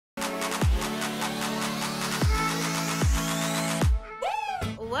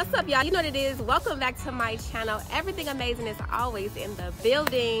What's up, y'all? You know what it is. Welcome back to my channel. Everything amazing is always in the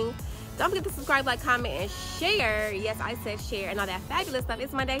building. Don't forget to subscribe, like, comment, and share. Yes, I said share and all that fabulous stuff.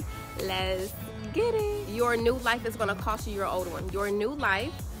 It's Monday. Let's get it. Your new life is going to cost you your old one. Your new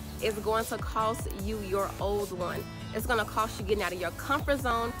life is going to cost you your old one. It's going to cost you getting out of your comfort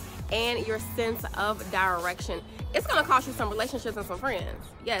zone and your sense of direction. It's going to cost you some relationships and some friends.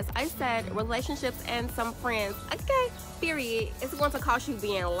 Yes, I said relationships and some friends. Okay, period. It's going to cost you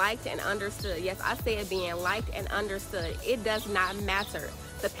being liked and understood. Yes, I said being liked and understood. It does not matter.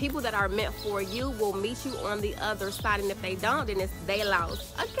 The people that are meant for you will meet you on the other side, and if they don't, then it's they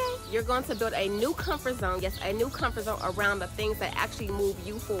lost. Okay, you're going to build a new comfort zone. Yes, a new comfort zone around the things that actually move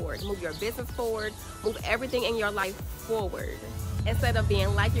you forward, move your business forward, move everything in your life forward. Instead of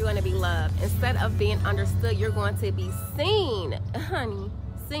being liked, you're going to be loved. Instead of being understood, you're going to be seen. Honey,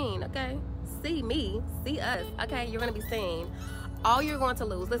 seen, okay? See me, see us, okay? You're going to be seen. All you're going to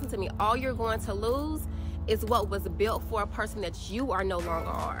lose, listen to me, all you're going to lose is what was built for a person that you are no longer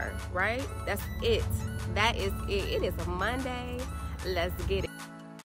are, right? That's it. That is it. It is a Monday. Let's get it.